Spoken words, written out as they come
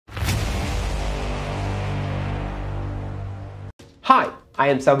Hi, I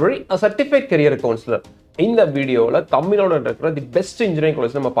am Sabari, a certified career counselor. In this video, Tamilnadu the best engineering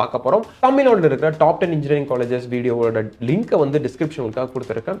college நம்ம பார்க்க போறோம். தமிழ்நாடுல இருக்கிற top 10 engineering colleges வீடியோவோட link வந்து டிஸ்கிரிப்ஷன்ல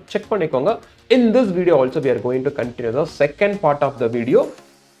கொடுத்திருக்கேன். செக் பண்ணிக்கோங்க. In this video also we are going to continue the second part of the video.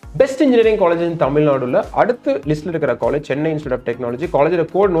 Best engineering college in Tamilnadu la அடுத்து லிஸ்ட்ல இருக்கிற college Chennai institute of technology. காலேஜோட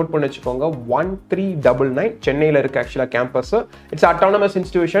கோட் நோட் பண்ணி வச்சுக்கோங்க 1399. சென்னையில இருக்க ஆக்சுவலா campus. It's autonomous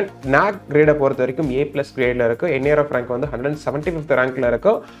institution. NAC கிரேட பொறுத்த வரைக்கும் A+ கிரேட்ல இருக்கு. NERF ரேங்க் வந்து 175th ரேங்க்ல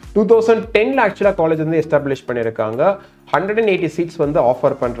இருக்கு. 2010ல ஆக்சுவலா காலேஜ் வந்து எஸ்டாப்லிஷ் பண்ணிருக்காங்க. 180 சீட்ஸ் வந்து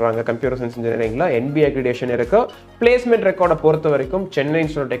ஆஃபர் பண்றாங்க கம்ப்யூட்டர் சயின்ஸ் இன்ஜினியரிங்ல. NBA அக்ரிடேஷன் இருக்கு. பிளேஸ்மெண்ட் ரெக்கார்டை பொறுத்த வரைக்கும் Chennai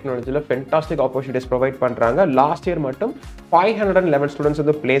institute of டெக்னாலஜில fantastic opportunities provide பண்றாங்க. லாஸ்ட் இயர் மட்டும் 511 ஸ்டூடெண்ட்ஸ்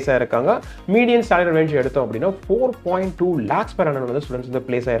வந்து பிளேஸ் ஆயிருக்காங்க. மீடியன் salary range எடுத்தோம் அப்படின்னா 4.2 lakhs per annum வந்து ஸ்டூடெண்ட்ஸ் வந்து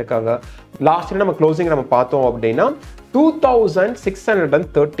பிளேஸ் ஆயிருக்காங்க. லாஸ்ட் இயர் நம்ம க்ளோசிங் நம்ம பார்த்தோம் அப்படின்னா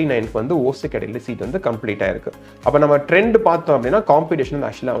 2639 வந்து ஓசி கேட்டகரி சீட் வந்து கம்ப்ளீட் ஆயிருக்கு. அப்ப நம்ம ட்ரெண்ட் பார்த்தோம் அப்படின்னா காம்படிஷன்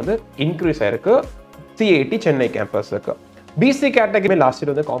ஆக்சுவலா வந்து இன்க்ரீஸ் ஆயிருக்கு. CIT Chennai கேம்பஸுக்கு. BC category last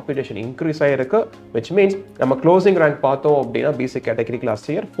year வந்து காம்படிஷன் இன்க்ரீஸ் ஆயிருக்கு. which means நம்ம க்ளோசிங் ரேங்க் பார்த்தோம் அப்படின்னா BC கேட்டகரிக்கு லாஸ்ட்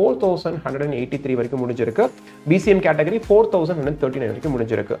இயர் 4183 வரைக்கும் முடிஞ்சிருக்கு. BCM கேட்டகரி 4139 வரைக்கும்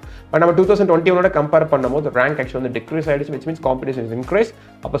முடிஞ்சிருக்கு. பட் நம்ம 2021 கம்பேர் பண்ணும்போது ரேங்க் ஆக்சுவலி வந்து டிக்ரீஸ் ஆயிடுச்சு. which means competition is increase.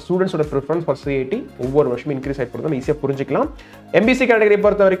 அப்ப ஸ்டூடெண்ட்ஸோட ப்ரிஃபரன்ஸ் ஃபார் CIT ஒவ்வொரு வருஷமும் இன்க்ரீஸ் ஆயிட்டு போறது நம்ம ஈஸியா புரிஞ்சிக்கலாம். MBC கேட்டகரி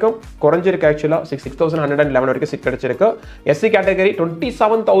பொறுத்த வரைக்கும் குறைஞ்சிருக்கு ஆக்சுவலா 6111 வரைக்கும் சீட் கிடைச்சிருக்கு. SC கேட்டகரி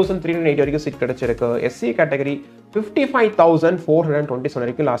 27380 வரைக்கும் சீட் கிடைச்சிருக்கு. SC கேட்டகரி 55,427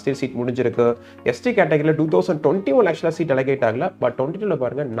 வரைக்கும் லாஸ்ட் இயர் சீட் முடிஞ்சிருக்கு. ST கேட்டகரியில் 2021 ஆக்சுவலா சீட் அலகேட் ஆகல. பட் 22ல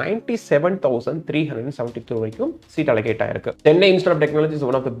பாருங்க 97,372 வரைக்கும் சீட் அலகேட் ஆயிருக்கு. Chennai institute of technology is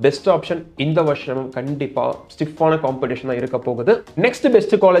one of the best option. இந்த வருஷம் கண்டிப்பா ஸ்டிஃபான காம்படிஷன் இருக்க போகுது. நெக்ஸ்ட்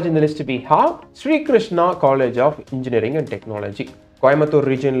பெஸ்ட் காலேஜ் இந்த list we have Sri Krishna college of engineering and technology. Coimbatore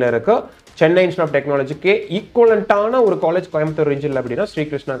ரீஜன்ல இருக்க சென்னை இன்ஸ்டிடியூட் ஆஃப் டெக்னாலஜிக்கு ஈக்குவலண்டான ஒரு காலேஜ் கோயம்புத்தூர் ரீஜன்ல அப்படின்னா Sri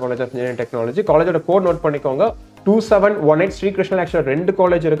Krishna college of engineering technology. காலேஜோட கோட் நோட் பண்ணிக்கோங்க 2718. ஸ்ரீ கிருஷ்ணா ஆக்சுவலா ரெண்டு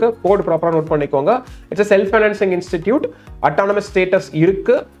காலேஜ் இருக்கு. கோட் ப்ராப்பரா நோட் பண்ணிக்கோங்க. It's self financing institute. Autonomous status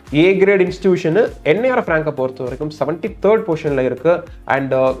இருக்கு. A great institution. NERF ரேங்கை பொறுத்த வரைக்கும் 73rd பொசிஷன்ல இருக்கு.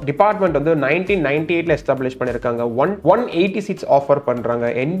 அண்ட் டிபார்ட்மெண்ட் வந்து 1998ல எஸ்டாப்ளிஷ் பண்ணிருக்காங்க. 180 சீட்ஸ் ஆஃபர் பண்றாங்க.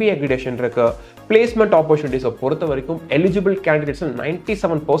 NBA அக்ரிடேஷன் இருக்கு. பிளேஸ்மெண்ட் ஆப்பர்ச்சுனிட்டிஸ் பொறுத்த வரைக்கும் eligible candidates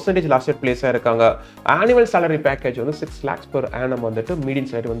 97% last year place ஆயிருக்காங்க. ஆனுவல் salary பேக்கேஜ் வந்து 6 lakhs per annum வந்துட்டு மீடியன்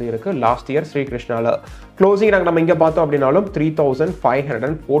salary வந்து இருக்கு last year Sri கிருஷ்ணால. Closing rank நம்ம இங்க பார்த்தோம் அப்படின்னாலும்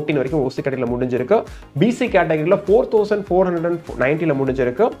 3514 வரைக்கும் ஓசி கேட்டகரியில முடிஞ்சிருக்கு. BC கேட்டகரியில 4490ல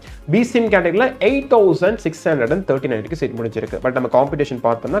முடிஞ்சிருக்கு. BCM கேட்டகரியில 8639 வரைக்கும் சீட் முடிஞ்சிருக்கு. பட் நம்ம காம்படிஷன்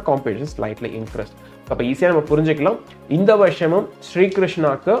பார்த்தோம்னா காம்படிஷன் ஸ்லைட்லி இன்க்ரீஸ். அப்ப ஈஸியா நம்ம புரிஞ்சுக்கலாம். இந்த வருஷமும் ஸ்ரீ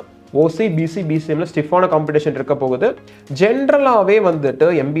கிருஷ்ணாக்கு OC, BC, BCMல ஸ்டிஃபான காம்படிஷன் இருக்க போகுது. ஜென்ரலாவே வந்துட்டு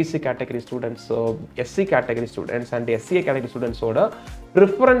MBC category students, SC category students and SCA category ஸ்டூடெண்ட்ஸோட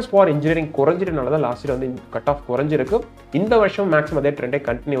preference for engineering குறைஞ்சிட்டனால தான் லாஸ்ட் இயர் வந்து கட் ஆஃப் குறைஞ்சிருக்கு. இந்த வருஷம் மேக்ஸிமம் அதே ட்ரெண்டே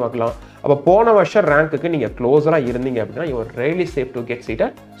கண்டினியூ ஆகலாம். அப்போ போன வருஷம் ரேங்க்குக்கு நீங்க க்ளோஸரா இருந்தீங்க அப்படின்னா you are really safe to get seat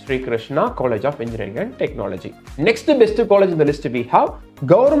at Sri Krishna college of engineering and technology. Next best college இந்த list we have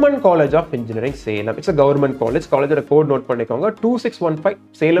government college of engineering Salem. It's government college. காலேஜோட கோட் நோட் பண்ணிக்கோங்க 2615.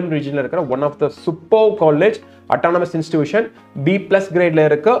 சேலம் ரீஜன்ல இருக்கிற one of the super college. Autonomous institution. B+ கிரேட்ல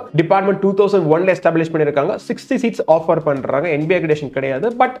இருக்கு. Department 2001ல establish பண்ணிருக்காங்க. 60 seeds offer பண்றாங்க. NBA accreditation கிடையாது.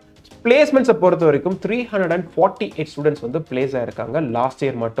 But பிளேஸ்மெண்ட்ஸை பொறுத்த வரைக்கும் 348 ஸ்டூடெண்ட்ஸ் வந்து பிளேஸ் ஆயிருக்காங்க லாஸ்ட்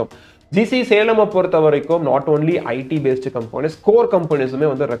இயர் மட்டும். GC சேலமை பொறுத்த வரைக்கும் not only IT based companies, core கம்பெனிஸுமே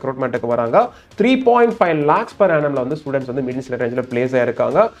வந்து ரெக்ரூட்மெண்ட்டுக்கு வராங்க. 3.5 lakhs per annum வந்து ஸ்டூடெண்ட்ஸ் வந்து மீடியன் salary ரேஞ்சில் பிளேஸ்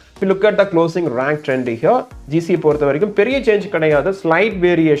ஆயிருக்காங்க. If you look at the closing rank trend here, GC பொறுத்த வரைக்கும் பெரிய சேஞ்ச் கிடையாது, ஸ்லைட்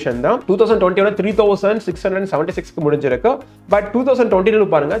வேரியேஷன் தான். 2021 3676க்கு முடிஞ்சிருக்கு. பட் 2022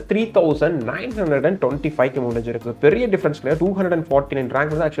 பாருங்க 3925க்கு முடிஞ்சிருக்கு. பெரிய டிஃபரன்ஸ் கிடையாது. 249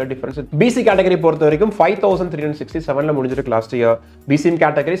 ரேங்க் வந்து ஆக்சுவலா டிஃபரன்ஸ். BC கேட்டகரி பொறுத்த வரைக்கும் 5367ல முடிஞ்சிருக்கு லாஸ்ட் இயர். BCM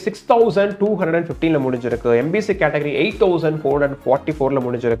கேட்டகரி 6215ல முடிஞ்சிருக்கு. MBC கேட்டகரி 8444ல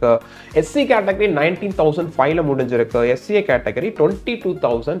முடிஞ்சிருக்கு. SC கேட்டகரி 19005ல முடிஞ்சிருக்கு. SCA category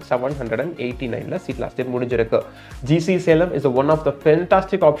 22789ல seat last year முடிஞ்சிருக்கு. GC Salem is one of the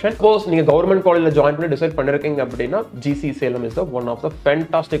fantastic option. Suppose நீங்க கவர்மெண்ட் காலேஜ்ல ஜாயின் பண்ணி டிசைட் பண்ணிருக்கீங்க அப்படின்னா GC Salem is one of the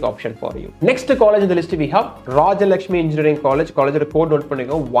fantastic option for you. Next college in the list we have Rajalakshmi engineering college. காலேஜோட code note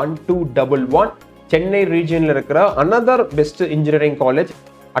பண்ணிக்கோங்க 1211. சென்னை ரீஜன்ல இருக்கிற another best engineering college.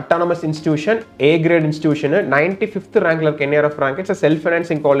 Autonomous institution, A grade institution, 95th rankல இருக்க NERF rank. It's a self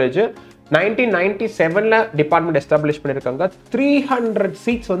financing college. 1997ல department establish பண்ணிருக்காங்க. 300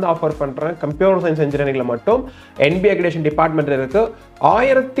 seeds வந்து offer பண்றாங்க. Computer science இன்ஜினியரிங்ல மட்டும் NBA accreditation department இருக்கு.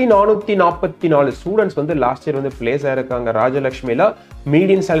 1444 students வந்து லாஸ்ட் இயர் வந்து பிளேஸ் ஆயிருக்காங்க ராஜலட்சுமில.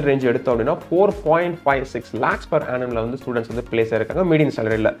 மீடியன் salary range எடுத்தோம் அப்படின்னா 4.56 lakhs per annum வந்து ஸ்டூடெண்ட்ஸ் வந்து பிளேஸ் ஆயிருக்காங்க மீடியன்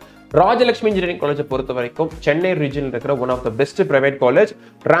salary. ராஜலட்சுமி இன்ஜினியரிங் காலேஜை பொறுத்த வரைக்கும் சென்னை ரீஜனில் இருக்கிற one of the best private college.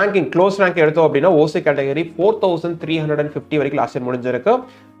 Ranking close rank எடுத்தோம் அப்படின்னா ஓசி கேட்டகரி 4350 வரைக்கும் லாஸ்ட் இயர் முடிஞ்சிருக்கு.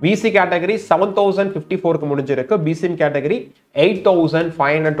 விசி கேட்டகரி 7054க்கு முடிஞ்சிருக்கு. பிசிஎம் கேட்டகரி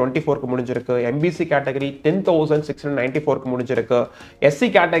 8524க்கு முடிஞ்சிருக்கு. எம்பிசி கேட்டகரி 10694க்கு முடிஞ்சிருக்கு. எஸ்சி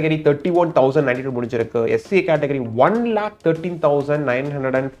கேட்டகரி 31092 முடிஞ்சிருக்கு. எஸ்சி கேட்டகரி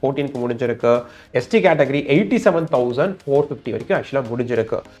 1,13,914க்கு முடிஞ்சிருக்கு. எஸ்டி கேட்டகரி 87,450 வரைக்கும் ஆக்சுவலா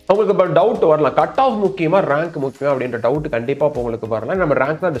முடிஞ்சிருக்கு. உங்களுக்கு இப்போ டவுட் வரலாம், கட் ஆஃப் முக்கியமா ரேங்க் முக்கியம் அப்படின்ற டவுட் கண்டிப்பா உங்களுக்கு வரலாம். நம்ம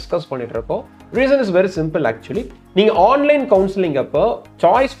ரேங்க் தான் டிஸ்கஸ் பண்ணிட்டு இருக்கோம். Reason is very simple. Actually நீங்க ஆன்லைன் கவுன்சிலிங் அப்போ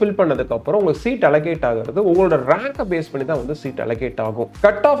சாய்ஸ் ஃபில் பண்ணதுக்கு அப்புறம் உங்களுக்கு சீட் அலோகேட் ஆகிறது உங்களோட ரேங்கை பேஸ் பண்ணி தான் வந்து சீட் அலோகேட் ஆகும்.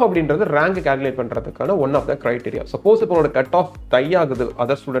 கட் ஆஃப் அப்படின்றது ரேங்க் கால்குலேட் பண்றதுக்கான one of the criteria. Suppose இப்போ உங்களோட கட் ஆஃப் டை ஆகுது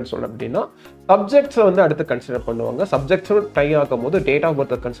அதர் ஸ்டூடெண்ட்ஸ் அப்படின்னா சப்ஜெக்ட்ஸ் வந்து அடுத்து கன்சிடர் பண்ணுவாங்க. சப்ஜெக்ட்ஸ் டை ஆகும் போது டேட் ஆஃப்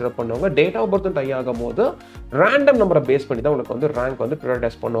பர்த் கன்சிடர் பண்ணுவாங்க. டேட் ஆஃப் பர்த் டை ஆகும் போது ரேண்டம் நம்பரை பேஸ் பண்ணி தான் உங்களுக்கு வந்து ரேங்க் வந்து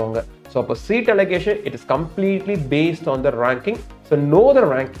ப்ரையாரிட்டைஸ் பண்ணுவாங்க. ஸோ அப்போ seat allocation it is completely based on the ranking. So no the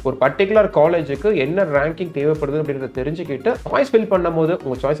rank. ஒரு பர்டிகுலர் காலேஜுக்கு என்ன ரேங்கிங் தேவைப்படுது அப்படின்றத தெரிஞ்சுக்கிட்டு சாய்ஸ் ஃபில் பண்ணும் போது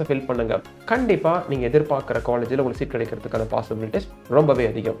உங்க சாய்ஸை ஃபில் பண்ணுங்க. கண்டிப்பா நீங்க எதிர்பார்க்கிற காலேஜில் உங்களுக்கு சீட் கிடைக்கிறதுக்கான பாசிபிலிட்டிஸ் ரொம்பவே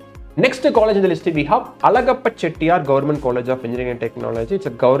அதிகம். Next college in the list we have Alagappa Chettiar Government College of Engineering and Technology. It's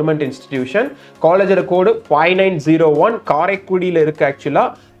a government institution. College code 5901. காரைக்குடியில் இருக்கு. ஆக்சுவலா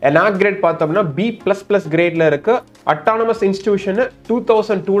கிரேட் பார்த்தோம்னா B++ கிரேட்ல இருக்கு. அட்டானமஸ் இன்ஸ்டிடியூஷன்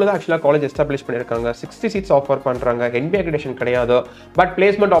 2002ல தான் ஆக்சுவலா காலேஜ் எஸ்டாப்ளிஷ் பண்ணிருக்காங்க. 60 சீட்ஸ் ஆஃபர் பண்றாங்க. NBA அக்ரிடேஷன் கிடையாது. பட்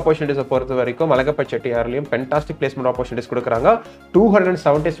பிளேஸ்மெண்ட் ஆப்பர்ச்சுனிட்டிஸ் பொறுத்த வரைக்கும் அழகப்பா செட்டியார்லயும் ஃபென்டாஸ்டிக் பிளேஸ்மெண்ட் ஆப்பர்ச்சுனிட்டிஸ் கொடுக்குறாங்க.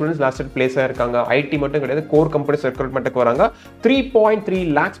 270 ஸ்டூடெண்ட்ஸ் லாஸ்ட் இயர் பிளேஸ் ஆயிருக்காங்க. ஐடி மட்டும் கிடையாது, கோர் கம்பெனிஸ் ரெக்ரூட்மெண்ட்டுக்கு வராங்க. 3.3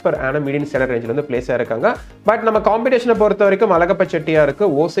 lakhs per annum median salary range வந்து பிளேஸ் ஆயிருக்காங்க. பட் நம்ம காம்படிஷனை பொறுத்த வரைக்கும் அழகப்பா செட்டியாருக்கு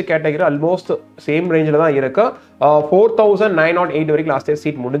ஓசி கேட்டகரி ஆல்மோஸ்ட் சேம் ரேஞ்சில் தான் இருக்கு. 4908 வரைக்கும் லாஸ்ட் இயர்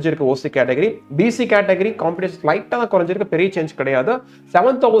சீட் முடிஞ்சிருக்கு ஓசி கேட்டகரி. பிசி கேட்டகரி காம்படிஷன் லைட்டா தான் குறைஞ்சிருக்கு, பெரிய சேஞ்ச் கிடையாது.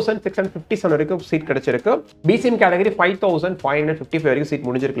 7657 வரைக்கும் சீட் கிடைச்சிருக்கு. பிசிஎம் கேட்டகரி 5555 வரைக்கும் சீட்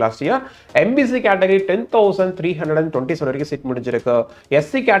முடிஞ்சிருக்கு லாஸ்ட் இயர். எம்பிசி கேட்டகரி 10327 வரைக்கும் சீட் முடிஞ்சிருக்கு.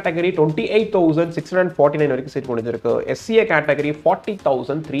 எஸ்சி கேட்டகரி 28649 வரைக்கும் சீட் முடிஞ்சிருக்கு. எஸ்சிஏ கேட்டகரி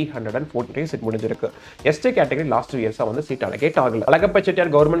 40,340 சீட் முடிஞ்சிருக்கு. எஸ்டி கேட்டகரி லாஸ்ட் 2 இயர்ஸா வந்து சீட் அலோகேட் ஆகல. Alagappa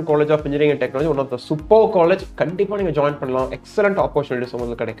Chettiar government college of engineering and technology one of the super college. கண்டிப்பா நீங்க ஜாயின் பண்ணலாம். எக்ஸலென்ட் ஆப்பர்ச்சுனிட்டிஸ்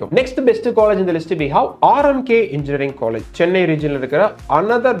உங்களுக்கு கிடைக்கும். நெக்ஸ்ட் பெஸ்ட் காலேஜ் இந்த list we have RMK engineering college. Chennai ரீஜனில் இருக்கிற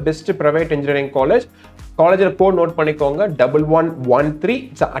another best private engineering college. College code note பண்ணிக்கோங்க 1113.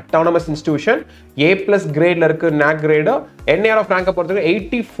 It's autonomous institution. A+ கிரேட்ல இருக்கு. NAC grade. NAR ஆஃப் ரேங்கை பொறுத்தவரை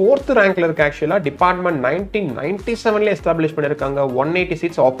 84th ரேங்க்ல இருக்கு. ஆக்சுவலா டிபார்ட்மெண்ட் 1997ல எஸ்டாப்ளிஷ் பண்ணிருக்காங்க. 180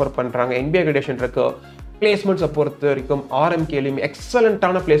 சீட்ஸ் ஆஃபர் பண்றாங்க. NBA அக்ரிடேஷன் இருக்கு. பிளேஸ்மெண்ட்ஸை பொறுத்த வரைக்கும் ஆர்எம்கேலையும்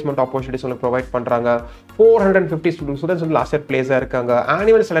எக்ஸலண்டான பிளேஸ்மெண்ட் ஆப்பர்ச்சுனிட்டிஸ் உங்களுக்கு ப்ரொவைட் பண்றாங்க. 450 ஸ்டூடெண்ட்ஸ் வந்து லாஸ்ட் இயர் பிளேஸா இருக்காங்க.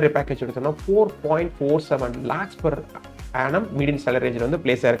 ஆனுவல் salary பேக்கேஜ் எடுத்தோம்னா 4.47 lakhs per annum median salary range வந்து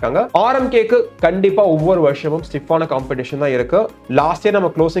பிளேஸ் ஆயிருக்காங்க. ஆர்எம்கேக்கு கண்டிப்பா ஒவ்வொரு வருஷமும் ஸ்டிஃபான காம்படிஷன் தான் இருக்கு. லாஸ்ட் இயர் நம்ம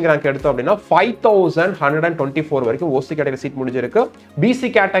க்ளோசிங் ரேங்க் எடுத்தோம் அப்படின்னா 5124 வரைக்கும் ஓசி கேட்டகரி சீட் முடிஞ்சிருக்கு. பிசி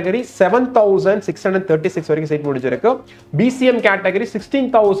கேட்டகரி 7636 வரைக்கும் சீட் முடிஞ்சிருக்கு. பிசிஎம் கேட்டகரி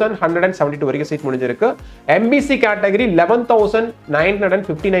 16172 வரைக்கும் சீட் முடிஞ்சிருக்கு. எம்பிசி கேட்டகரி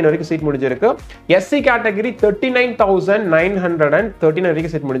 11959 வரைக்கும் சீட் முடிஞ்சிருக்கு. எஸ்சி கேட்டகரி 39913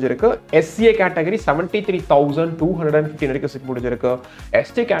 வரைக்கும் சீட் முடிஞ்சிருக்கு. எஸ்சிஏ கேட்டகரி 73250 வரைக்கும் சீட் முடிஞ்சிருக்கு.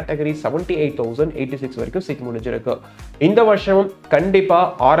 எஸ்டி கேட்டகரி 78086 வரைக்கும் சீட் முடிஞ்சிருக்கு. இந்த வருஷமும் கண்டிப்பா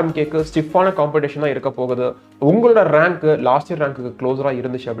ஆர்எம்கேக்கு ஸ்டிஃபான காம்படிஷன் தான் இருக்க போகுது. உங்களோட ரேங்க் லாஸ்ட் இயர் ரேங்க்கு க்ளோஸரா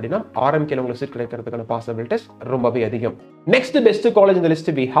இருந்துச்சு அப்படின்னா ஆர்எம்கேல உங்களுக்கு சீட் கிடைக்கிறதுக்கான பாசிபிலிட்டிஸ் ரொம்பவே அதிகம். நெக்ஸ்ட் பெஸ்ட் காலேஜ் இந்த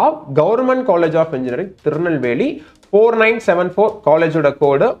list we have government college of engineering Tirunelveli. 4974 காலேஜோட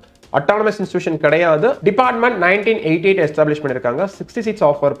கோடு. அட்டானமஸ் இன்ஸ்டிடியூஷன் கிடையாது. டிபார்ட்மெண்ட் 1988 எஸ்டாப்ளிஷ் பண்ணிருக்காங்க. 60 சீட்ஸ்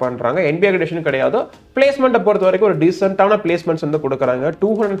ஆஃபர் பண்றாங்க. NBA அக்ரிடேஷன் கிடையாது. பிளேஸ்மெண்ட்டை பொறுத்த வரைக்கும் ஒரு டீசென்ட்டான பிளேஸ்மெண்ட்ஸ் வந்து கொடுக்குறாங்க.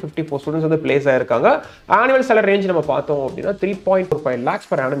 254 ஸ்டூடெண்ட்ஸ் வந்து பிளேஸ் ஆயிருக்காங்க. ஆனுவல் salary ரேஞ்ச் நம்ம பார்த்தோம் அப்படின்னா 3.45 lakhs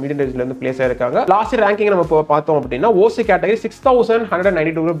per annum மீடியன் ரேஞ்சில இருந்து பிளேஸ் ஆயிருக்காங்க. லாஸ்ட் இயர் ரேங்கிங் நம்ம பார்த்தோம் அப்படின்னா ஓசி கேட்டகரி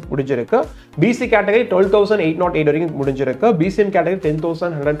 6192 முடிஞ்சிருக்கு. பிசி கேட்டகரி 12808 வரைக்கும் முடிஞ்சிருக்கு. பிசிஎம் கேட்டகரி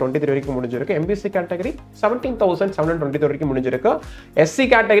 10123 வரைக்கும் முடிஞ்சிருக்கு. எம்பிசி கேட்டகரி 17723 வரைக்கும் முடிஞ்சிருக்கு. எஸ்சி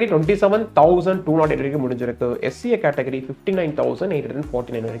கேட்டகரி 27,208 வரைக்கும் முடிஞ்சிருக்கு. எஸ்சிஏ கேட்டகரி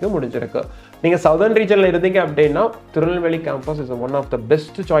 59,849 வரைக்கும் முடிஞ்சிருக்கு. நீங்க சதர்ன் ரீஜன்ல இருந்தீங்க அப்படின்னா Tirunelveli campus is one of the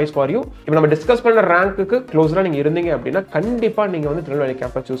best choice for you. இப்போ நம்ம டிஸ்கஸ் பண்ண ரேங்க்குக்கு க்ளோஸரா நீங்க இருந்தீங்க அப்படின்னா கண்டிப்பா நீங்க வந்து திருநெல்வேலி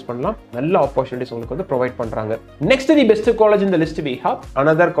கேம்பஸ் சூஸ் பண்ணலாம். நல்ல ஆப்பர்ச்சுனிட்டிஸ் உங்களுக்கு வந்து ப்ரொவைட் பண்றாங்க. நெக்ஸ்ட் தி பெஸ்ட் காலேஜ் இந்த list we have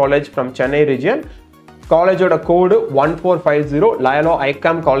another college from Chennai region. காலேஜோட கோடு 1450 லயலோ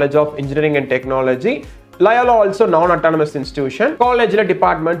Icom college of engineering and technology. Loyola also non-autonomous institution. Collegeல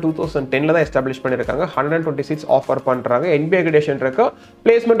department 2010ல தான் எஸ்டாப்லிஷ் பண்ணிருக்காங்க. 120 seats offer பண்றாங்க. NBA accreditation இருக்கு.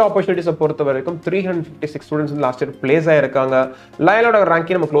 Placement opportunities பொறுத்த வரைக்கும் 356 students last year place ஆயிருக்காங்க. Loyola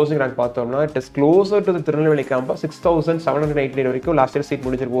ranking நம்ம closing rank பார்த்தோம்னா it is closer to the Tirunelveli campus. 6789 வரைக்கும் last year seat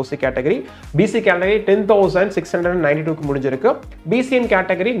முடிஞ்சிருக்கு. OC category, BC category 10692 க்கு முடிஞ்சிருக்கு. BCN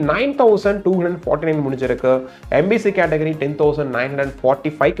category 9249 முடிஞ்சிருக்கு. MBC category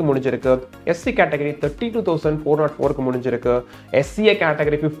 10945 க்கு முடிஞ்சிருக்கு. SC category 32404 க்கு முடிஞ்சிருக்கு. SCA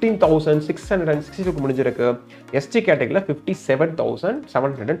category 15662 க்கு முடிஞ்சிருக்கு. ST category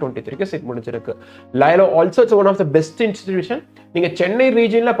 57723 க்கு செட் முடிஞ்சிருக்கு. Loyola also is one of the best institution. நீங்க சென்னை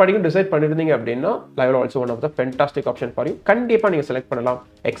ரீஜன்ல படிக்க டிசைட் பண்ணிருந்தீங்க அப்படின்னா Loyola also one of the fantastic option for you. கண்டிப்பா நீங்க செலக்ட் பண்ணலாம்.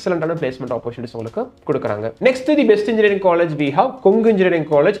 எக்ஸலென்ட்டான பிளேஸ்மெண்ட் ஆப்பர்ச்சுனிட்டிஸ் உங்களுக்கு கொடுக்குறாங்க. Next the best engineering college we have Kongu Engineering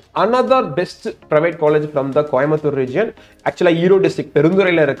College, another best private college from the Coimbatore region. Actually Erode district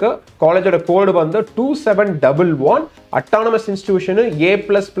பெருந்துறையில இருக்கு. காலேஜோட code வந்து 2711. autonomous institution A++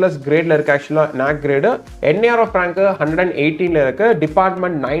 கிரேட்ல இருக்கு. ஆக்சுவலா NAC கிரேட். NARF rank 118ல இருக்கு.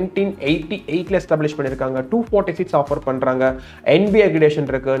 Department 1988ல establish பண்ணிருக்காங்க. 240 seats offer பண்றாங்க. NBA accreditation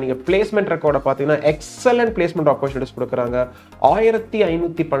இருக்கு. நீங்க பிளேஸ்மெண்ட் ரெக்கார்ட பாத்தீங்கன்னா எக்ஸலென்ட் பிளேஸ்மெண்ட் ஆப்பர்ச்சுனிட்டிஸ் கொடுக்குறாங்க.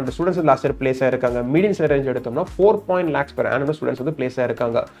 1512 ஸ்டூடண்ட்ஸ் லாஸ்ட் இயர் பிளேஸ் ஆயிருக்காங்க. மீடியன் சேலரி ரேஞ்ச் எடுத்தோம்னா 4 lakhs per annum ஸ்டூடண்ட்ஸ் வந்து பிளேஸ்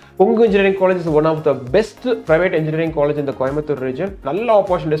ஆயிருக்காங்க. Kongu Engineering College is one of the best private engineering college in the Coimbatore region. நல்ல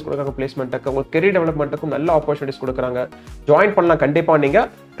opportunities கொடுக்குறாங்க பிளேஸ்மெண்ட்க்கு. உங்களுக்கு career டெவலப்மெண்ட்டுக்கும் நல்ல opportunities கொடுக்குறாங்க. ஜாயின் பண்ணலாம் கண்டிப்பா நீங்க.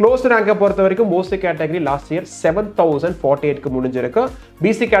 க்ளோஸ் ரேங்கை பொறுத்த வரைக்கும் OC கேட்டகரி லாஸ்ட் இயர் 7048 க்கு முடிஞ்சிருக்கு.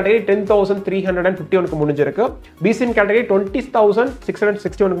 BC கேட்டகரி 10351 க்கு முடிஞ்சிருக்கு. BCN கேட்டகரி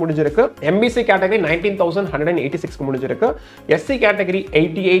 20661 க்கு முடிஞ்சிருக்கு. MBC கேட்டகரி 19186 க்கு முடிஞ்சிருக்கு. SC கேட்டகரி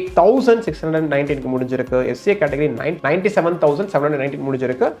 88619 க்கு முடிஞ்சிருக்கு. SCA கேட்டகரி 97790 க்கு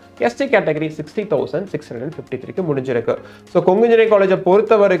முடிஞ்சிருக்கு. ST கேட்டகரி 60653 க்கு முடிஞ்சிருக்கு. சோ Kongu Engineering College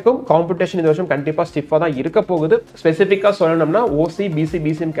பொறுத்த வரைக்கும் காம்படிஷன் இந்த வருஷம் கண்டிப்பா ஸ்டிஃபா தான் இருக்க போகுது. ஸ்பெசிஃபிக்கா சொல்லணும்னா OC BC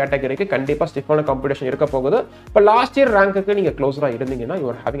BCM கேட்டகரிக்கு கண்டிப்பா ஸ்டிஃபான காம்படிஷன் இருக்க போகுது. இப்போ லாஸ்ட் இயர் ரேங்க்குக்கு நீங்க க்ளோஸரா இருந்தீங்கன்னா you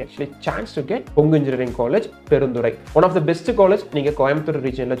are having actually chance to get Kongu Engineering College Perundurai. One of the best college நீங்க கோயம்புத்தூர்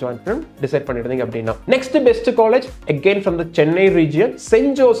ரீஜன்ல ஜாயின் பண்ண டிசைட் பண்ணிருந்தீங்க அப்படின்னா. Next best college again from the Chennai region,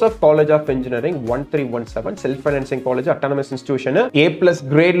 St. Joseph College of Engineering 1317, self financing college, autonomous institution, A+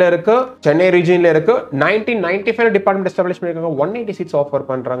 கிரேட்ல இருக்கு. சென்னை ரீஜன்ல இருக்கு. 1995 department establish பண்ணிருக்காங்க. 180 seats offer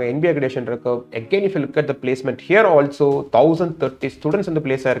பண்றாங்க. NBA accreditation இருக்கு. Again if you look at the placement here also 1030 students in the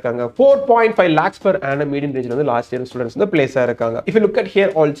place ஆயிருக்காங்க. 4.5 lakhs per annum median range வந்து last year students வந்து place ஆயிருக்காங்க. If you look at here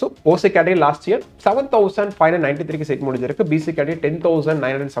also OC category last year 7593 க்கு set முடிஞ்சிருக்கு. BC category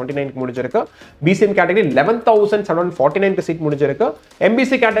 10979 க்கு முடிஞ்சிருக்கு. BCM category 11749 க்கு set முடிஞ்சிருக்கு.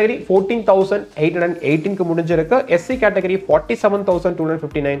 MBC category 14818 க்கு முடிஞ்சிருக்கு. SC category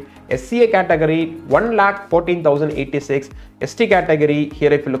 47259, SCA category 1,14,086, ST category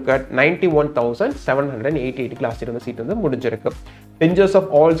here if you look at 91,788 class year the seat வந்து முடிஞ்சிருக்கு. St. Joseph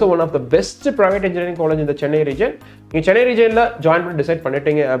also one of the best private engineering college in the Chennai region. நீங்க Chennai ரீஜன்ல join பண்ணி decide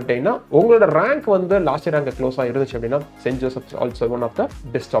பண்ணிட்டீங்க அப்படின்னா உங்களோட rank வந்து last year rank க்ளோஸா இருந்துச்சு அப்படின்னா St. Joseph also one of the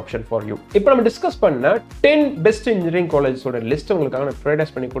best option for you. இப்போ நம்ம டிஸ்கஸ் பண்ண 10 பெஸ்ட் இன்ஜினியரிங் காலேஜஸோட லிஸ்ட் உங்களுக்காக நான்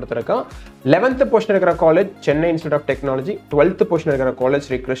ப்ரொவைட் பண்ணி கொடுத்திருக்கேன். 11th பொசிஷன் இருக்கிற college Chennai institute of technology, 12th position இருக்கிற college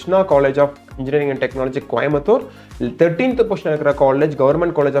Sri Krishna college of engineering and technology Coimbatore, 13th position இருக்கிற college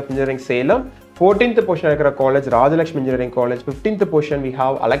government college of engineering Salem, 14th position இருக்கிற college Rajalakshmi engineering college, 15th position we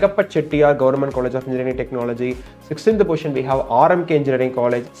have Alagappa Chettiar government college of engineering technology, 16th position we have RMK Engineering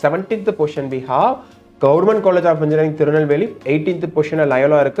College, 17th position we have government college of engineering Tirunelveli, 18th பொசிஷன்ல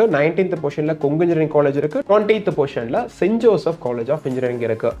Loyola இருக்கு, 19th பொசிஷன்ல Kongu engineering college இருக்கு, 20th பொசிஷன்ல send Joseph college of engineering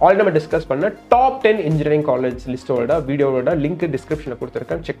இருக்கு. Already நம்ம discuss பண்ண top 10 engineering college லிஸ்டோட வீடியோவோட link டிஸ்கிரிப்ஷன்ல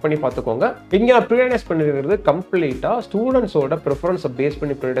கொடுத்திருக்கேன், செக் பண்ணி பார்த்துக்கோங்க. இங்க நான் ப்ரியாரிட்டைஸ் பண்ணிருக்கிறது கம்ப்ளீட்டா ஸ்டூடெண்ட்ஸோட ப்ரிஃபரன்ஸ் பேஸ்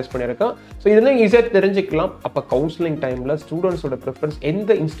பண்ணி ப்ரியாரிட்டைஸ் பண்ணிருக்கேன். ஸோ இதெல்லாம் ஈஸியா தெரிஞ்சுக்கலாம். அப்ப கவுன்சிலிங் டைம்ல ஸ்டூடெண்ட்ஸோட ப்ரிஃபரன்ஸ் எந்த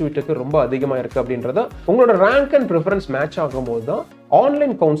இன்ஸ்டிடியூட்டுக்கு ரொம்ப அதிகமா இருக்கு அப்படின்றத உங்களோட ரேங்க் அண்ட் ப்ரிஃபரன்ஸ் மேட்ச் ஆகும்போது தான்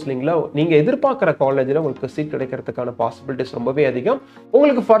ஆன்லைன் கவுன்சிலிங்ல நீங்க எதிர்பார்க்கிற காலேஜ்ல உங்களுக்கு சீட் கிடைக்கிறதுக்கான பாசிபிலிட்டிஸ் ரொம்பவே அதிகம்.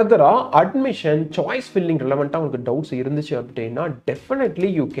 உங்களுக்கு ஃபர்தரா அட்மிஷன் சாய்ஸ் ஃபில்லிங் ரிலவெண்டா உங்களுக்கு டவுட்ஸ் இருந்துச்சு அப்படின்னா definitely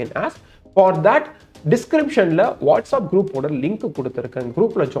you can ask. For that டிஸ்கிரிப்ஷன்ல வாட்ஸ்அப் குரூப்போட லிங்க் கொடுத்துருக்கேன்,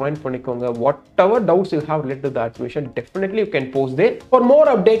 குரூப்ல ஜாயின் பண்ணிக்கோங்க. What ever doubts you have related to the admission definitely you can post there. For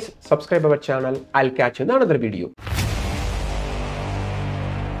more updates subscribe our channel. I'll catch you in another video.